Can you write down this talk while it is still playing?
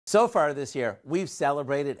So far this year, we've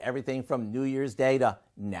celebrated everything from New Year's Day to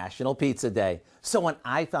National Pizza Day. So when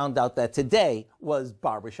I found out that today was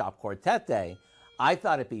Barbershop Quartet Day, I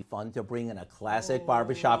thought it'd be fun to bring in a classic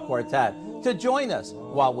barbershop quartet to join us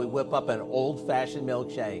while we whip up an old-fashioned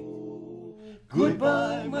milkshake.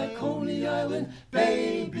 Goodbye, my Coney Island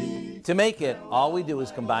baby. To make it, all we do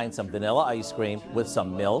is combine some vanilla ice cream with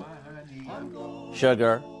some milk,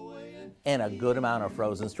 sugar, and a good amount of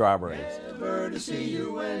frozen strawberries.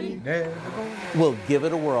 We'll give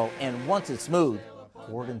it a whirl, and once it's smooth,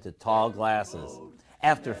 pour it into tall glasses.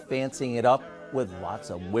 After fancying it up with lots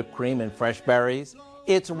of whipped cream and fresh berries,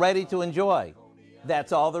 it's ready to enjoy.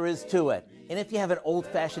 That's all there is to it. And if you have an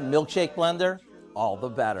old-fashioned milkshake blender, all the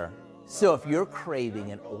better. So if you're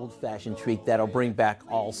craving an old-fashioned treat that'll bring back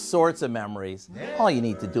all sorts of memories, all you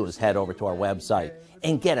need to do is head over to our website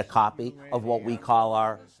and get a copy of what we call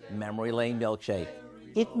our Memory Lane Milkshake.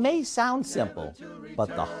 It may sound simple, but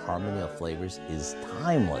the harmony of flavors is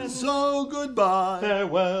timeless. So goodbye,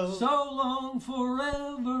 farewell, so long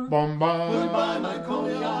forever. Bombay. Goodbye, my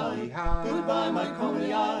Coney Island. Goodbye, my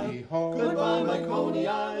Coney Island. Goodbye, my Coney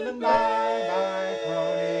Island. Bye-bye,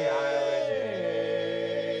 Coney Island,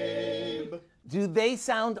 babe. Do they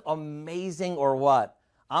sound amazing or what?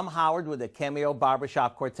 I'm Howard with the Cameo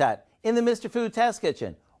Barbershop Quartet in the Mr. Food Test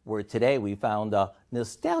Kitchen, where today we found a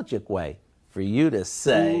nostalgic way for you to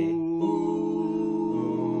say, Ooh,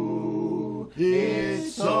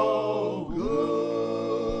 it's so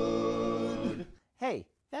good. hey,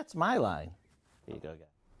 that's my line. Here you go, guys.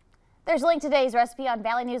 There's a link to today's recipe on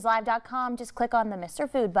valleynewslive.com. Just click on the Mr.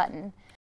 Food button.